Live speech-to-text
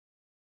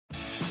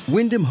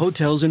Wyndham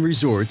Hotels and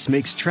Resorts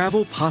makes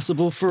travel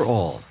possible for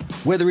all.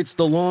 Whether it's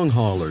the long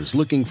haulers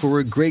looking for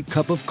a great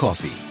cup of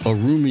coffee, a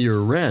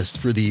roomier rest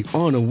for the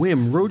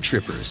on-a-whim road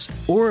trippers,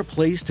 or a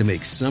place to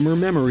make summer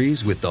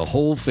memories with the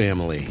whole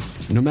family.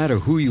 No matter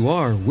who you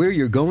are, where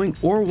you're going,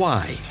 or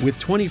why, with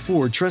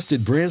 24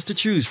 trusted brands to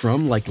choose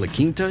from like La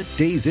Quinta,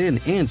 Days Inn,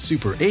 and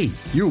Super 8,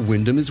 your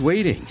Wyndham is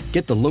waiting.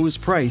 Get the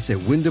lowest price at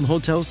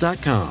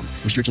WyndhamHotels.com.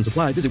 Restrictions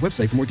apply. Visit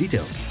website for more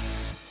details.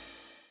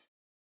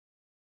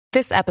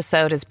 This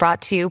episode is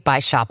brought to you by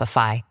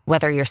Shopify.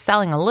 Whether you're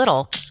selling a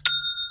little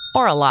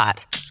or a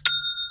lot,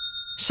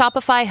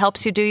 Shopify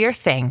helps you do your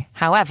thing,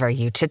 however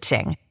you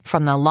cha-ching.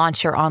 From the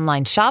launch your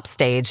online shop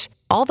stage,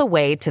 all the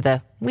way to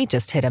the we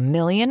just hit 1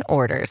 million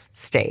orders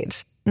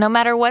stage. No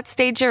matter what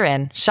stage you're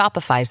in,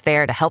 Shopify's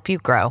there to help you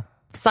grow.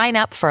 Sign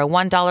up for a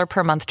 $1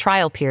 per month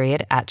trial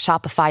period at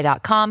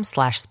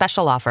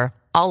shopify.com/special offer,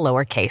 all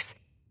lowercase.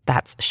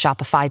 That's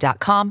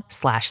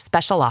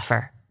shopify.com/special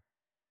offer.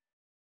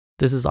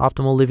 This is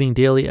Optimal Living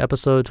Daily,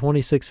 episode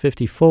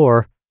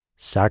 2654,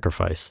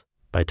 Sacrifice,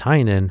 by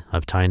Tynan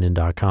of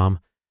Tynan.com.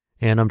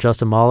 And I'm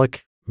Justin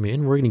Malik,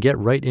 and we're going to get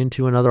right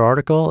into another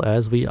article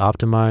as we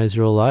optimize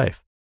your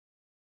life.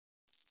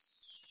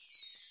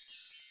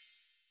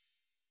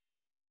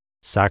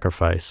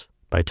 Sacrifice,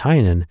 by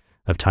Tynan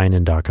of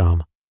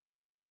Tynan.com.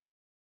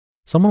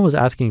 Someone was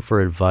asking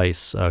for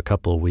advice a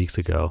couple of weeks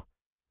ago.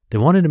 They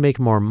wanted to make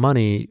more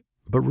money,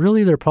 but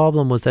really their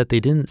problem was that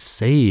they didn't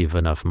save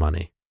enough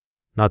money.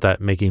 Not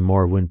that making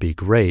more wouldn't be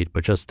great,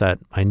 but just that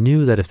I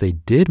knew that if they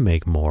did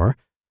make more,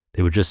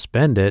 they would just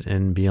spend it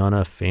and be on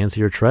a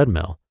fancier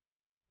treadmill.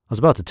 I was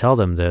about to tell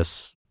them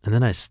this, and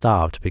then I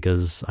stopped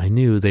because I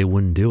knew they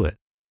wouldn't do it.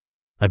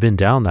 I've been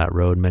down that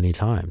road many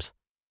times.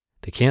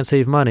 They can't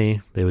save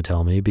money, they would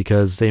tell me,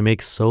 because they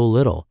make so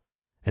little,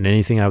 and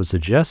anything I would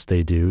suggest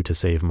they do to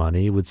save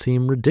money would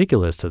seem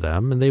ridiculous to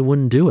them, and they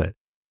wouldn't do it.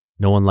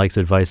 No one likes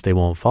advice they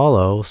won't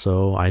follow,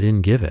 so I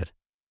didn't give it.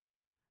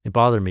 It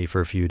bothered me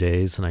for a few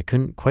days, and I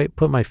couldn't quite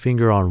put my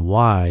finger on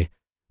why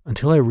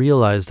until I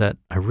realized that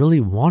I really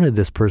wanted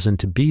this person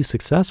to be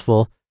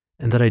successful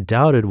and that I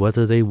doubted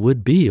whether they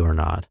would be or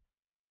not.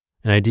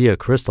 An idea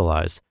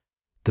crystallized.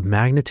 The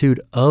magnitude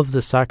of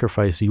the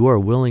sacrifice you are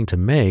willing to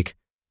make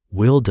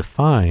will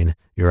define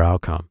your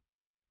outcome.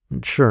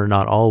 Sure,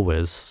 not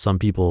always. Some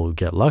people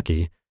get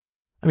lucky.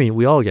 I mean,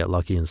 we all get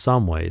lucky in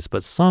some ways,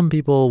 but some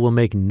people will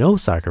make no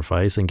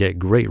sacrifice and get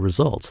great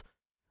results.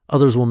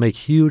 Others will make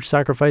huge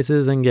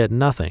sacrifices and get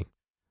nothing.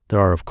 There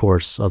are, of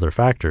course, other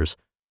factors.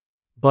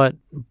 But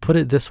put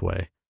it this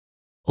way.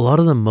 A lot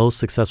of the most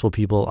successful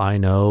people I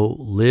know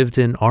lived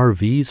in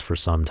RVs for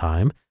some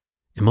time,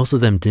 and most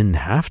of them didn't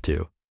have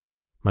to.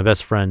 My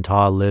best friend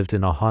Todd lived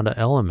in a Honda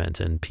Element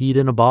and peed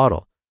in a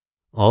bottle.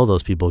 All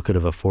those people could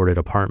have afforded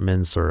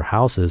apartments or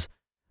houses,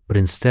 but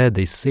instead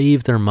they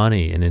saved their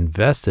money and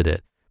invested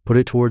it, put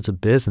it towards a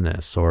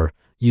business, or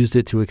used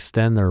it to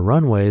extend their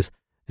runways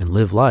and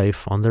live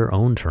life on their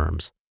own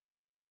terms.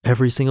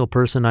 Every single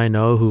person I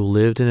know who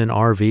lived in an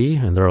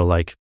RV, and there are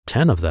like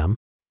 10 of them,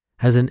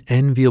 has an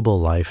enviable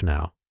life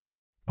now.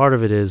 Part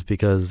of it is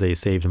because they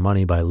saved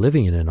money by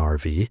living in an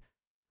RV,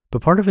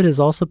 but part of it is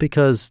also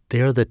because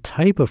they are the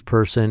type of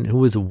person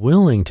who is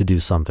willing to do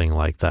something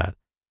like that.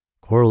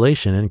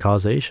 Correlation and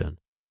causation.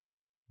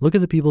 Look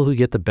at the people who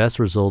get the best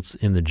results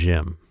in the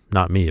gym,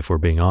 not me if we're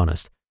being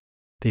honest.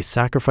 They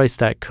sacrifice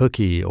that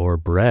cookie or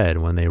bread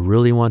when they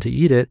really want to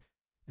eat it,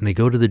 and they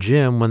go to the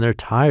gym when they're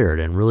tired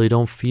and really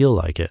don't feel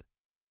like it.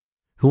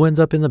 Who ends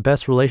up in the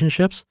best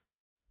relationships?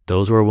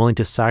 Those who are willing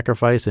to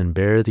sacrifice and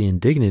bear the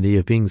indignity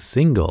of being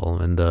single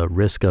and the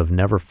risk of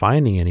never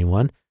finding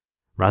anyone,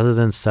 rather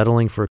than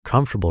settling for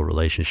comfortable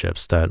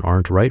relationships that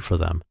aren't right for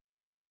them.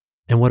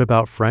 And what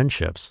about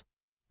friendships?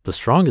 The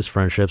strongest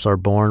friendships are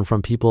born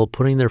from people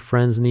putting their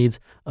friends' needs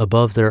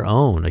above their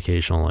own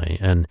occasionally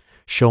and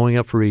showing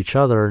up for each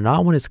other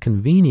not when it's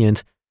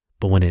convenient,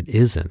 but when it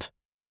isn't.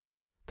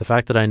 The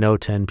fact that I know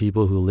 10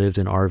 people who lived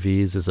in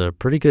RVs is a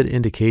pretty good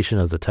indication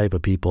of the type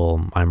of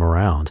people I'm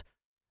around.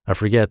 I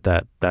forget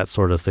that that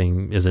sort of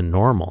thing isn't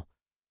normal.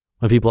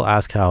 When people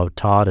ask how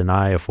Todd and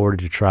I afforded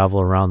to travel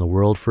around the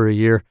world for a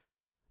year,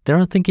 they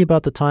aren't thinking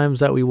about the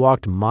times that we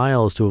walked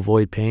miles to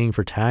avoid paying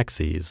for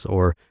taxis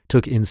or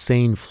took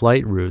insane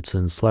flight routes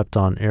and slept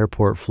on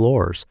airport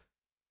floors.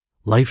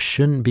 Life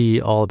shouldn't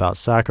be all about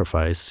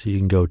sacrifice. You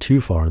can go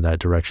too far in that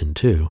direction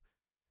too.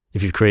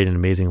 If you've created an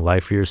amazing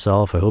life for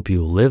yourself, I hope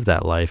you live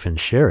that life and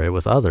share it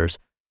with others.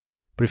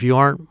 But if you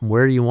aren't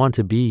where you want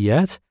to be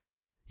yet,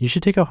 you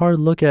should take a hard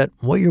look at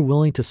what you're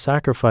willing to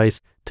sacrifice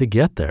to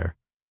get there.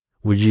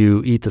 Would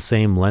you eat the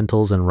same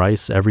lentils and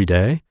rice every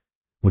day?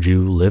 Would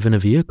you live in a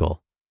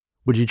vehicle?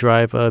 Would you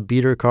drive a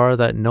beater car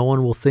that no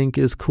one will think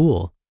is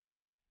cool?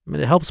 I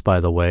mean, it helps,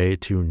 by the way,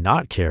 to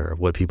not care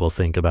what people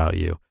think about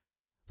you.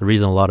 The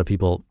reason a lot of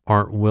people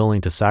aren't willing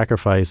to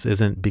sacrifice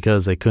isn't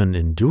because they couldn't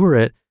endure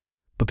it,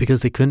 but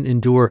because they couldn't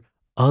endure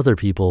other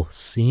people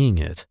seeing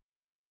it.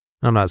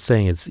 I'm not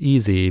saying it's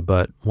easy,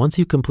 but once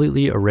you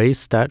completely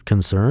erase that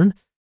concern,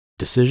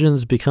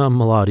 decisions become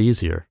a lot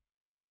easier.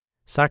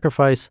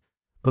 Sacrifice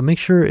but make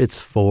sure it's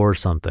for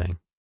something.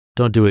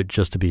 Don't do it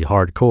just to be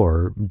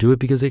hardcore. Do it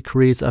because it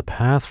creates a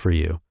path for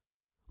you.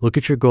 Look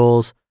at your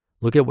goals,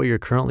 look at what you're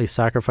currently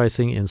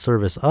sacrificing in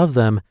service of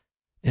them,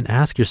 and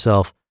ask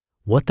yourself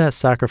what that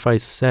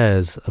sacrifice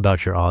says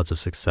about your odds of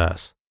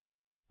success.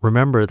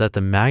 Remember that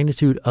the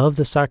magnitude of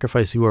the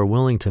sacrifice you are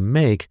willing to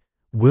make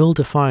will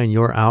define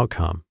your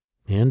outcome,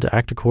 and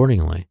act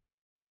accordingly.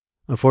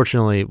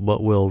 Unfortunately,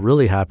 what will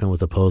really happen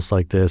with a post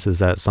like this is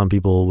that some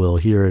people will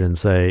hear it and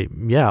say,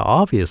 yeah,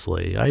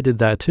 obviously, I did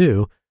that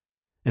too.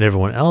 And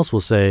everyone else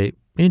will say,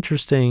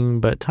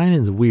 interesting, but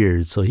Tynan's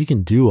weird, so he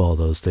can do all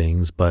those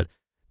things, but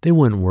they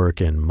wouldn't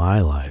work in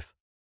my life.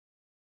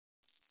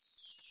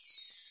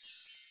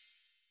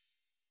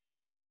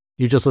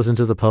 You just listened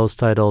to the post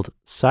titled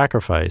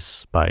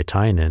Sacrifice by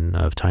Tynan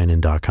of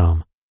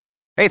Tynan.com.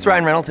 Hey, it's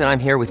Ryan Reynolds, and I'm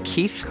here with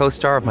Keith,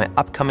 co-star of my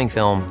upcoming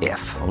film,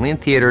 If, only in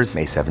theaters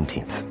May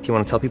 17th. Do you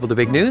want to tell people the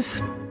big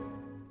news?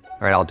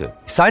 All right, I'll do it.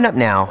 Sign up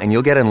now and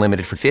you'll get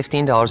unlimited for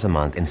 $15 a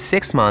month and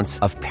 6 months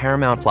of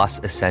Paramount Plus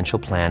Essential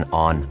Plan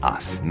on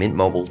us.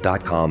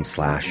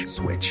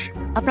 MintMobile.com/switch.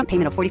 Upfront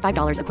payment of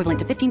 $45 equivalent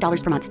to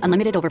 $15 per month.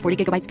 Unlimited over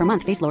 40 gigabytes per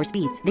month. Face lower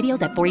speeds.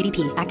 Videos at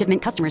 480p. Active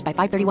Mint customers by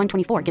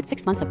 531.24 get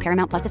 6 months of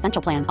Paramount Plus Essential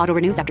Plan. Auto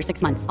renews after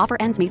 6 months. Offer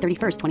ends May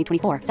 31st,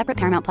 2024. Separate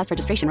Paramount Plus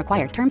registration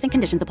required. Terms and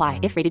conditions apply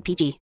if rated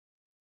PG.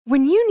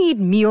 When you need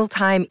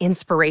mealtime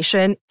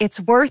inspiration,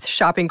 it's worth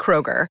shopping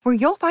Kroger, where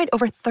you'll find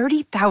over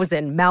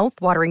 30,000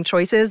 mouth-watering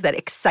choices that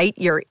excite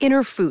your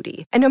inner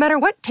foodie. And no matter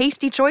what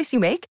tasty choice you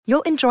make,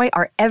 you'll enjoy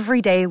our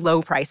everyday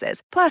low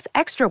prices, plus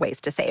extra ways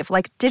to save,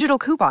 like digital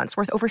coupons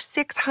worth over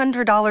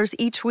 $600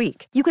 each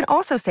week. You can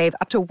also save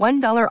up to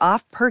 $1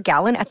 off per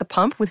gallon at the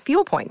pump with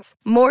fuel points.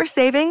 More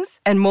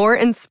savings and more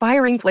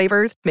inspiring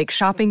flavors make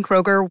shopping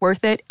Kroger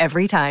worth it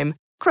every time.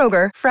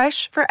 Kroger,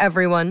 fresh for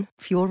everyone.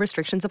 Fuel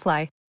restrictions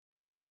apply.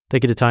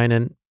 Thank you to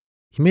Tynan.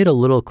 He made a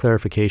little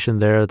clarification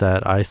there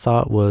that I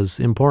thought was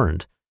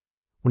important.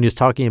 When he was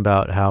talking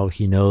about how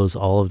he knows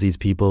all of these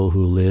people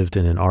who lived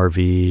in an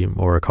RV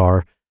or a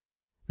car,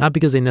 not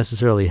because they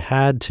necessarily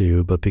had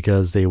to, but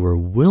because they were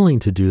willing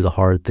to do the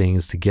hard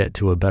things to get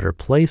to a better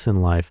place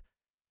in life,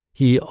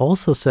 he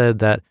also said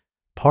that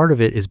part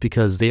of it is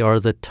because they are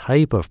the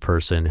type of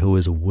person who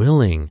is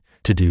willing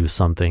to do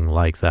something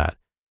like that,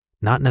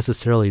 not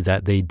necessarily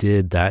that they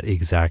did that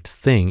exact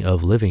thing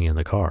of living in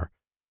the car.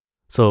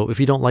 So if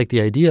you don't like the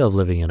idea of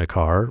living in a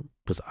car,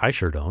 because I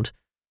sure don't,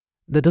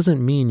 that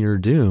doesn't mean you're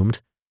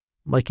doomed.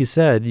 Like you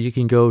said, you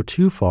can go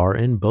too far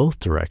in both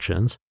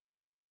directions.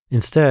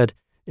 Instead,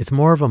 it's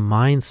more of a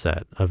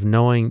mindset of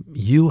knowing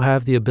you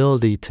have the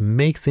ability to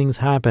make things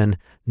happen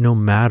no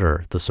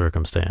matter the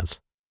circumstance.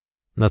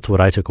 And that's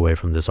what I took away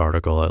from this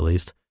article, at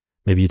least.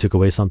 Maybe you took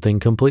away something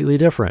completely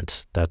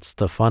different. That's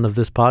the fun of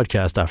this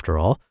podcast, after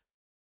all.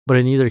 But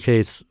in either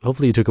case,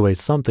 hopefully you took away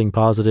something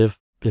positive.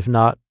 If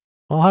not,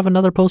 I'll have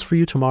another post for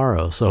you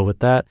tomorrow. So with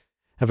that,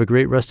 have a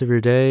great rest of your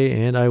day,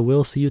 and I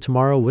will see you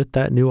tomorrow with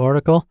that new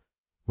article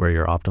where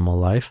your optimal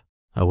life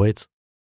awaits.